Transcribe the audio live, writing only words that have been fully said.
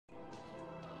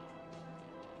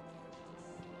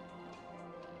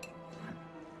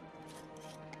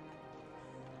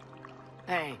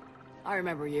Hey, I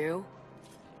remember you.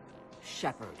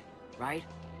 Shepherd, right?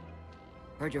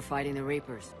 Heard you're fighting the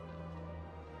Reapers.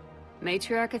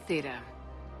 Matriarch Athena.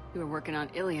 You were working on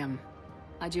Ilium.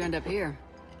 How'd you end up here?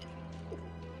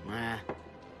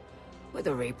 With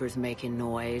the Reapers making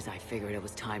noise, I figured it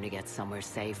was time to get somewhere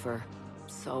safer.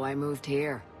 So I moved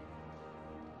here.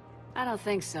 I don't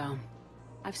think so.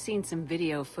 I've seen some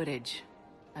video footage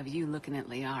of you looking at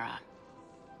Liara.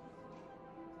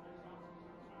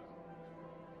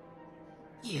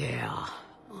 Yeah.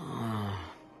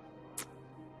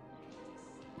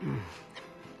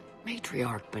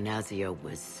 Matriarch Benazia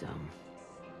was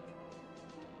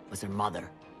her mother.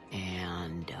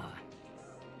 And,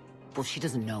 well, she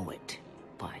doesn't know it,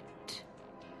 but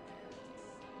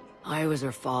I was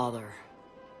her father.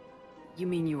 You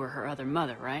mean you were her other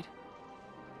mother, right?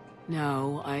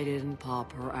 No, I didn't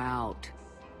pop her out.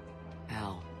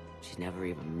 Hell, she's never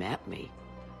even met me.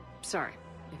 Sorry.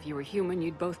 If you were human,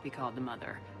 you'd both be called the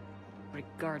mother.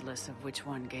 Regardless of which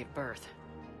one gave birth.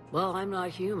 Well, I'm not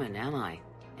human, am I?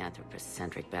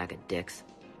 Anthropocentric bag of dicks.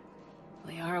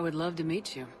 Liara would love to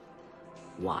meet you.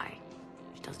 Why?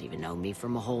 She doesn't even know me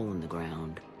from a hole in the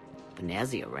ground.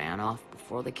 Benazia ran off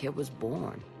before the kid was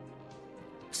born.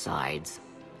 Besides,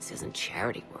 this isn't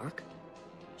charity work.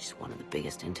 She's one of the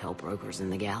biggest intel brokers in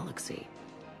the galaxy.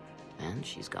 And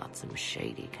she's got some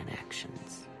shady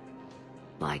connections.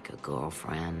 Like a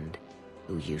girlfriend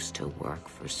who used to work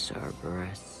for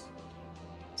Cerberus.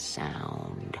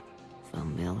 Sound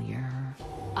familiar?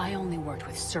 I only worked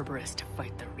with Cerberus to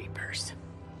fight the Reapers.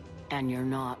 And you're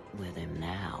not with him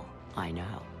now. I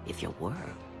know. If you were,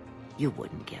 you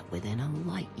wouldn't get within a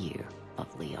light year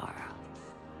of Liara.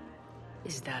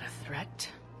 Is that a threat?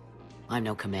 I'm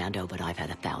no commando, but I've had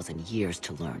 1,000 years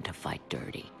to learn to fight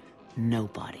dirty.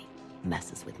 Nobody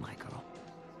messes with my girl.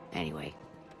 Anyway,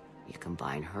 you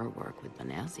combine her work with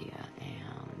Benazia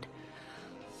and...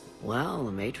 well,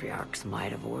 the matriarchs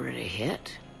might have ordered a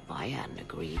hit if I hadn't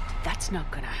agreed. That's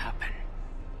not gonna happen.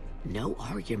 No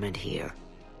argument here.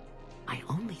 I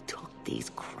only took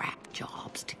these crap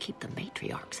jobs to keep the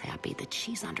matriarchs happy that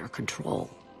she's under control.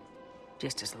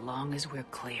 Just as long as we're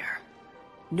clear.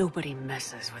 Nobody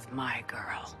messes with my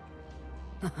girl.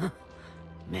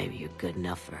 Maybe you're good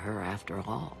enough for her after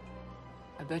all.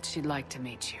 I bet she'd like to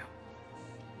meet you.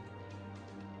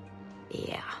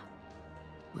 Yeah.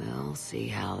 We'll see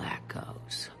how that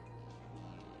goes.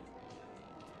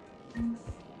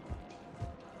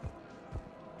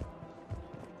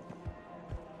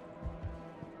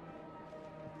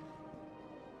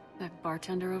 That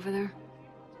bartender over there?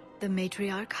 The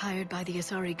matriarch hired by the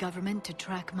Asari government to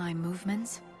track my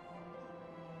movements?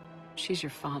 She's your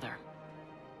father.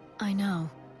 I know.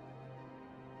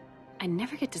 I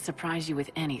never get to surprise you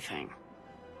with anything.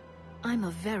 I'm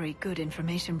a very good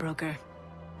information broker.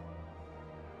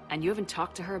 And you haven't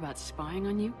talked to her about spying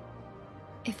on you?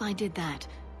 If I did that,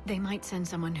 they might send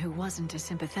someone who wasn't as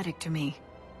sympathetic to me.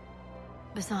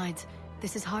 Besides,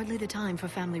 this is hardly the time for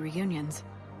family reunions.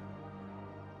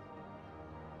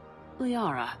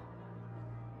 Liara.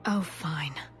 Oh,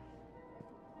 fine.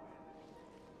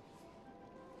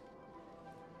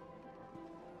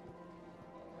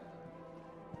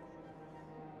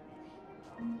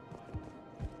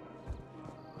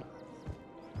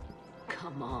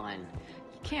 Come on.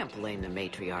 You can't blame the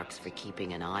matriarchs for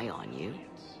keeping an eye on you.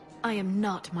 I am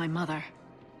not my mother.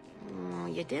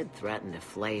 You did threaten to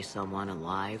flay someone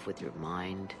alive with your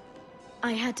mind.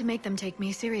 I had to make them take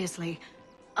me seriously.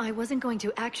 I wasn't going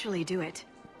to actually do it.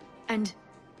 And...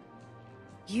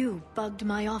 you bugged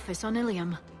my office on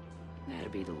Ilium.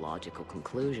 That'd be the logical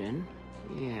conclusion.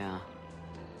 Yeah.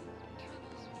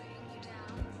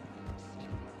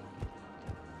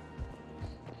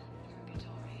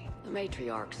 The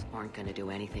matriarchs aren't gonna do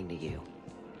anything to you.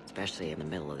 Especially in the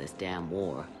middle of this damn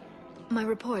war. My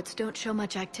reports don't show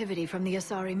much activity from the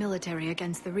Asari military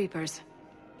against the Reapers.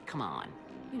 Come on.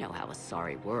 You know how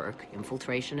Asari work.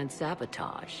 Infiltration and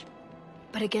sabotage.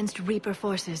 But against Reaper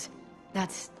forces,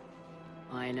 that's...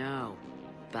 I know.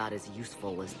 About as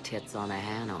useful as tits on a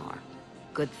hen are.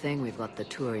 Good thing we've got the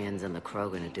Turians and the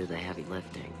Krogan to do the heavy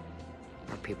lifting.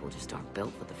 Our people just aren't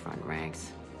built for the front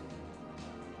ranks.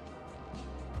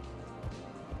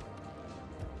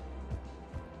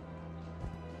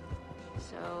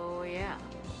 So, yeah.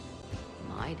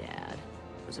 My dad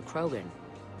was a Krogan.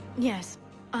 Yes,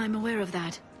 I'm aware of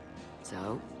that.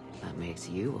 So, that makes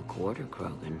you a quarter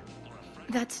Krogan.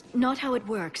 That's not how it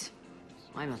works.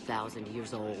 I'm 1,000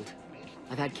 years old.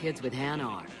 I've had kids with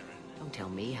Hanar. Don't tell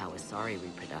me how Asari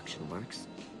reproduction works.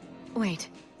 Wait,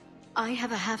 I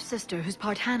have a half-sister who's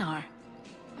part Hanar.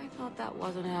 I thought that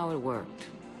wasn't how it worked.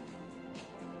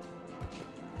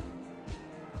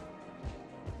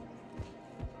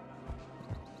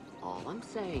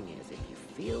 saying is, if you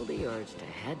feel the urge to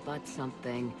headbutt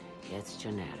something, it's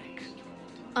genetic.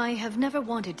 I have never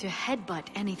wanted to headbutt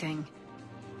anything.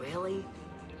 Really?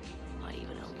 Not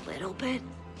even a little bit?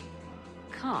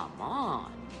 Come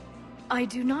on. I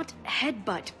do not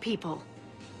headbutt people.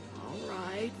 All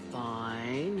right,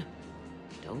 fine.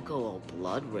 Don't go all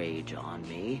blood rage on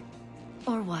me.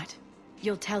 Or what?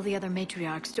 You'll tell the other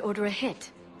matriarchs to order a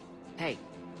hit. Hey,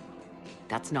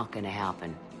 that's not gonna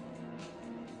happen.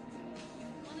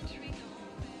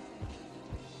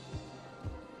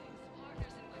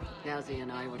 Nazi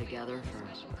and I were together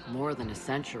for more than a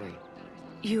century.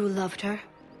 You loved her?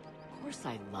 Of course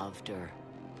I loved her.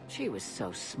 She was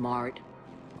so smart.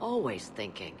 Always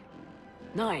thinking.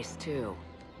 Nice, too.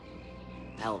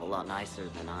 Hell of a lot nicer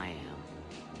than I am.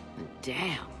 And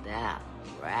damn, that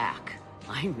rack.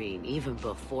 I mean, even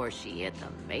before she hit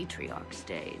the matriarch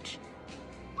stage.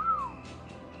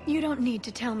 You don't need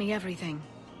to tell me everything.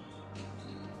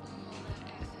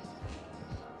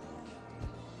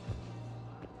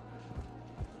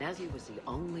 Nazi was the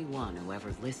only one who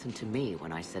ever listened to me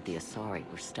when I said the Asari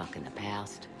were stuck in the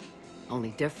past. Only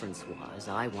difference was,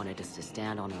 I wanted us to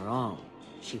stand on our own.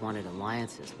 She wanted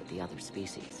alliances with the other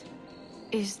species.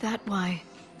 Is that why?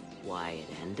 Why it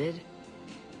ended?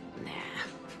 Nah.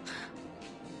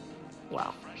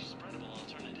 Well,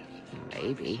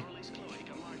 maybe.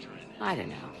 I don't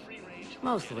know.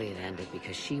 Mostly it ended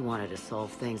because she wanted to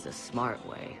solve things a smart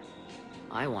way.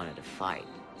 I wanted to fight.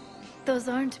 Those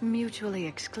aren't mutually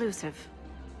exclusive.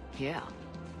 Yeah.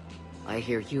 I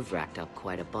hear you've racked up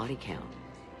quite a body count.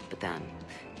 But then,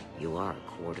 you are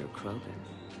a quarter Krogan.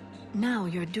 Now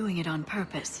you're doing it on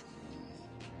purpose.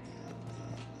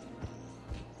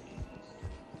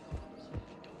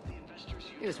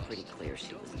 It was pretty clear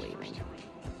she was leaving.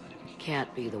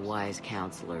 Can't be the wise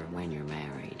counselor when you're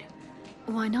married.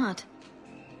 Why not?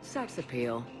 Sex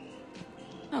appeal.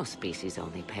 Most species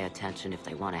only pay attention if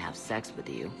they want to have sex with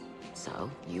you.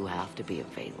 So, you have to be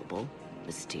available,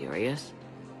 mysterious.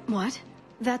 What?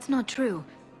 That's not true.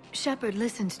 Shepard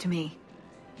listens to me.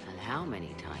 And how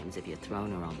many times have you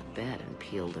thrown her on the bed and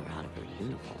peeled her out of her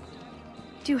uniform?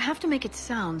 Do you have to make it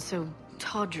sound so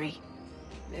tawdry?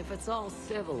 If it's all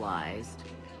civilized,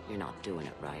 you're not doing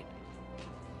it right.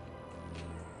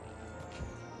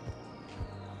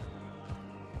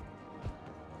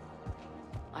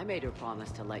 I made her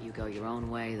promise to let you go your own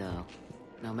way, though.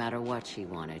 No matter what she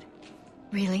wanted.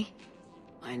 Really?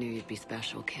 I knew you'd be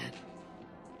special, kid.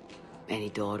 Any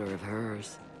daughter of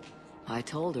hers. I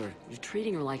told her, you're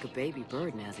treating her like a baby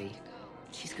bird, Nazi.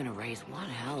 She's gonna raise one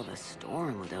hell of a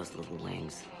storm with those little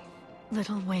wings.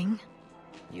 Little wing?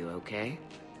 You okay?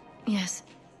 Yes.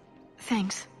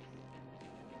 Thanks.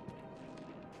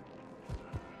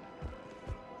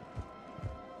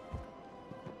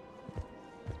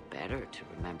 Better to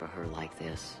remember her like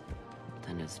this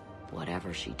than as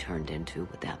whatever she turned into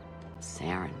with that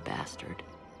Saren bastard.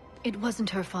 It wasn't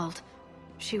her fault.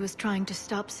 She was trying to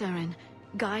stop Saren,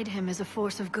 guide him as a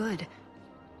force of good.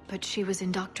 But she was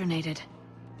indoctrinated.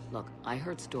 Look, I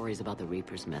heard stories about the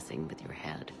Reapers messing with your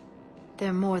head.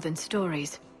 They're more than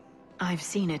stories. I've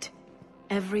seen it.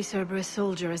 Every Cerberus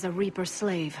soldier is a Reaper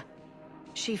slave.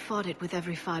 She fought it with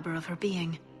every fiber of her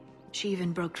being. She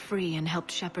even broke free and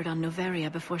helped Shepard on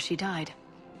Noveria before she died.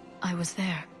 I was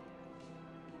there.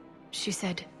 She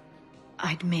said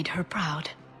I'd made her proud.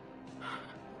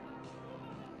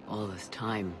 All this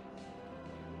time,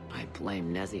 I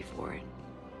blame Nezzy for it.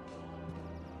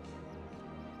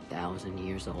 1,000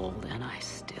 years old and I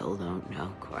still don't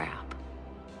know crap.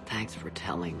 Thanks for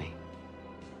telling me.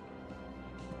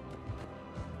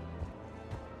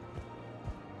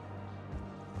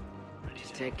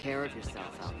 Just take care of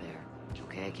yourself out there,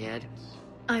 okay, kid?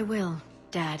 I will,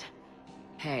 Dad.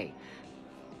 Hey.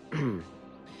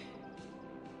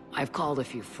 I've called a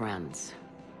few friends.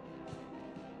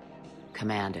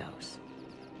 Commandos.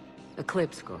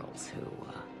 Eclipse girls who,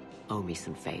 owe me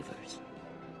some favors.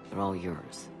 They're all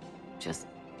yours. Just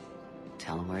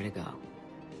tell them where to go.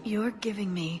 You're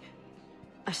giving me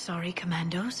Asari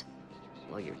commandos?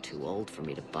 Well, you're too old for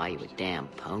me to buy you a damn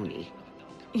pony.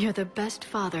 You're the best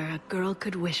father a girl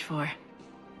could wish for.